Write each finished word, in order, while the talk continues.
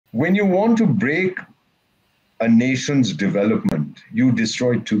When you want to break a nation's development, you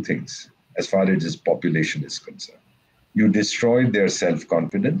destroy two things as far as its population is concerned. You destroy their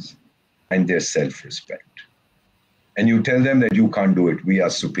self-confidence and their self-respect. And you tell them that you can't do it, we are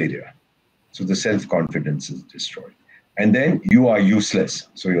superior. So the self-confidence is destroyed. And then you are useless,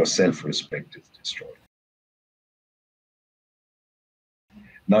 so your self-respect is destroyed.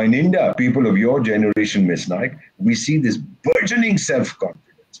 Now in India, people of your generation, Ms. Naik, we see this burgeoning self-confidence.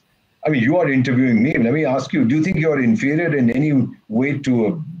 I mean, you are interviewing me. Let me ask you, do you think you are inferior in any way to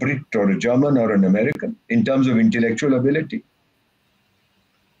a Brit or a German or an American in terms of intellectual ability?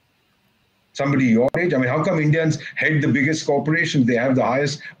 Somebody your age? I mean, how come Indians head the biggest corporations? They have the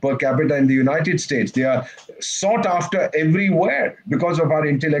highest per capita in the United States. They are sought after everywhere because of our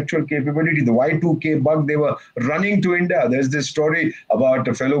intellectual capability. The Y2K bug, they were running to India. There's this story about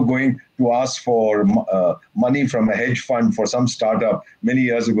a fellow going to ask for money from a hedge fund for some startup many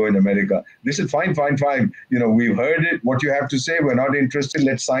years ago in America. They said, fine, fine, fine. You know, we've heard it. What you have to say, we're not interested.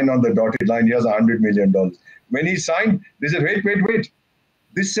 Let's sign on the dotted line. Here's $100 million. When he signed, they said, wait, wait, wait.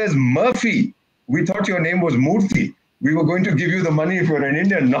 This says Murphy. We thought your name was Murthy. We were going to give you the money if you're an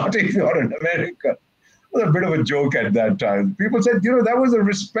Indian, not if you're an American. It was a bit of a joke at that time. People said, you know, that was a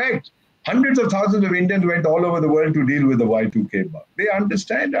respect. Hundreds of thousands of Indians went all over the world to deal with the Y2K bug. They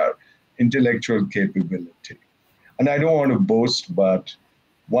understand our intellectual capability. And I don't want to boast, but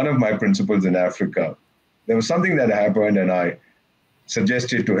one of my principals in Africa, there was something that happened, and I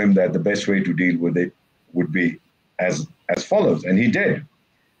suggested to him that the best way to deal with it would be as follows, and he did.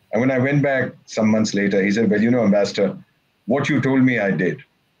 And when I went back some months later, he said, well, you know, Ambassador, what you told me, I did.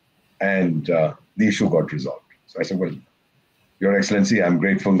 And the issue got resolved. So I said, well, Your Excellency, I'm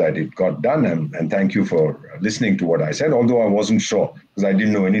grateful that it got done. And thank you for listening to what I said, although I wasn't sure because I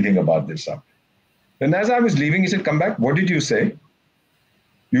didn't know anything about this subject. Then as I was leaving, he said, come back. What did you say?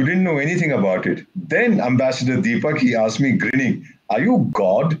 You didn't know anything about it. Then Ambassador Deepak, he asked me, grinning, are you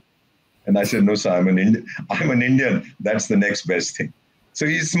God? And I said, no, sir, I'm an Indian. That's the next best thing. So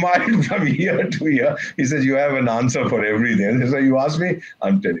he smiled from ear to ear. He says, you have an answer for everything. So you ask me,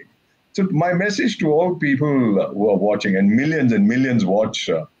 I'm telling you. So my message to all people who are watching, and millions watch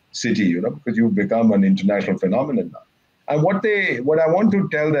Citti, you know, because you've become an international phenomenon now. And what I want to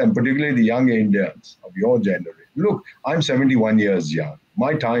tell them, particularly the young Indians of your generation, look, I'm 71 years young.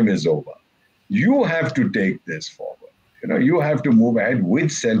 My time is over. You have to take this forward. You know, you have to move ahead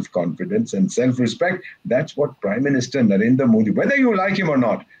with self-confidence and self-respect. That's what Prime Minister Narendra Modi, whether you like him or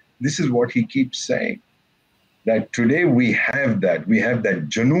not, this is what he keeps saying. That today we have that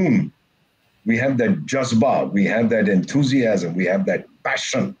janoon, we have that jazba, we have that enthusiasm, we have that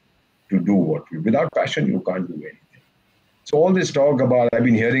passion to do what we, without passion, you can't do anything. So all this talk about, I've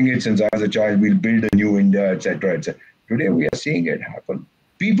been hearing it since I was a child, we'll build a new India, etc., etc. Today we are seeing it happen.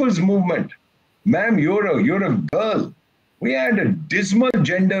 People's movement. Ma'am, you're a girl. We had a dismal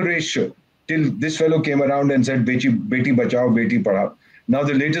gender ratio till this fellow came around and said, Beti bachao, beti padhao. Now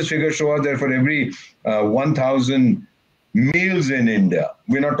the latest figures show us that for every 1,000 males in India,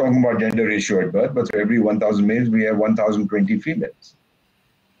 we're not talking about gender ratio at birth, but for every 1,000 males, we have 1,020 females.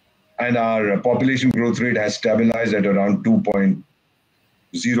 And our population growth rate has stabilized at around 2.05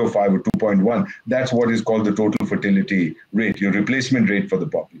 or 2.1. That's what is called the total fertility rate, your replacement rate for the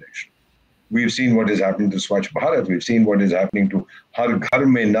population. We've seen what is happening to Swachh Bharat. We've seen what is happening to Har Ghar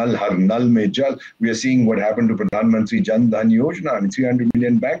Mein Nal, Har Nal Mein Jal. We are seeing what happened to Pradhan Mantri Jan Dhan Yojana. I mean, 300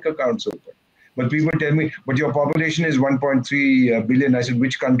 million bank accounts open. But people tell me, but your population is 1.3 billion. I said,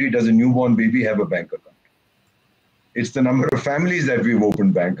 which country does a newborn baby have a bank account? It's the number of families that we've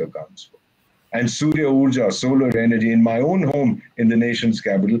opened bank accounts for. And Surya Urja, solar energy. In my own home in the nation's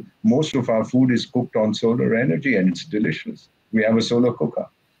capital, most of our food is cooked on solar energy and it's delicious. We have a solar cooker.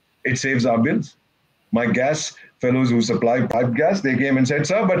 It saves our bills. My gas fellows who supply pipe gas, they came and said,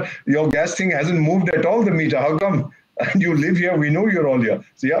 sir, but your gas thing hasn't moved at all, the meter. How come? And you live here, we know you're all here.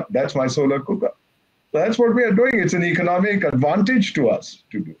 So yeah, that's my solar cooker. So that's what we are doing. It's an economic advantage to us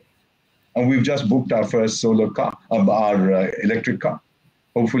to do it. And we've just booked our first solar car, our electric car.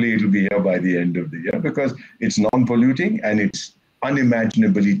 Hopefully it'll be here by the end of the year because it's non-polluting and it's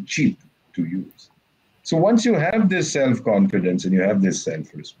unimaginably cheap to use. So once you have this self-confidence and you have this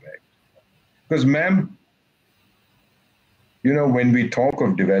self-respect, because ma'am, you know, when we talk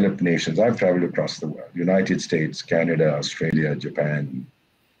of developed nations, I've traveled across the world, United States, Canada, Australia, Japan,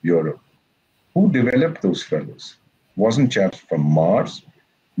 Europe. Who developed those fellows? Wasn't chaps from Mars.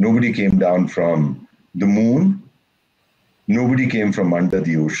 Nobody came down from the moon. Nobody came from under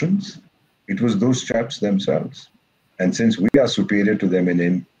the oceans. It was those chaps themselves. And since we are superior to them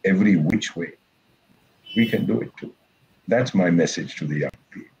in every which way, we can do it too. That's my message to the young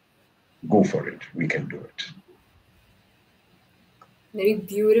people. go for it. We can do it. Very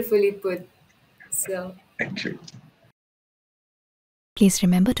beautifully put, sir. Thank you. Please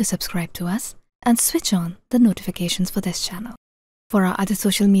remember to subscribe to us and switch on the notifications for this channel. For our other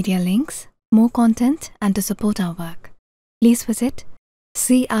social media links, more content, and to support our work, please visit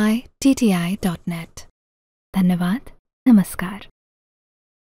citti.net. Dhanyavad. Namaskar.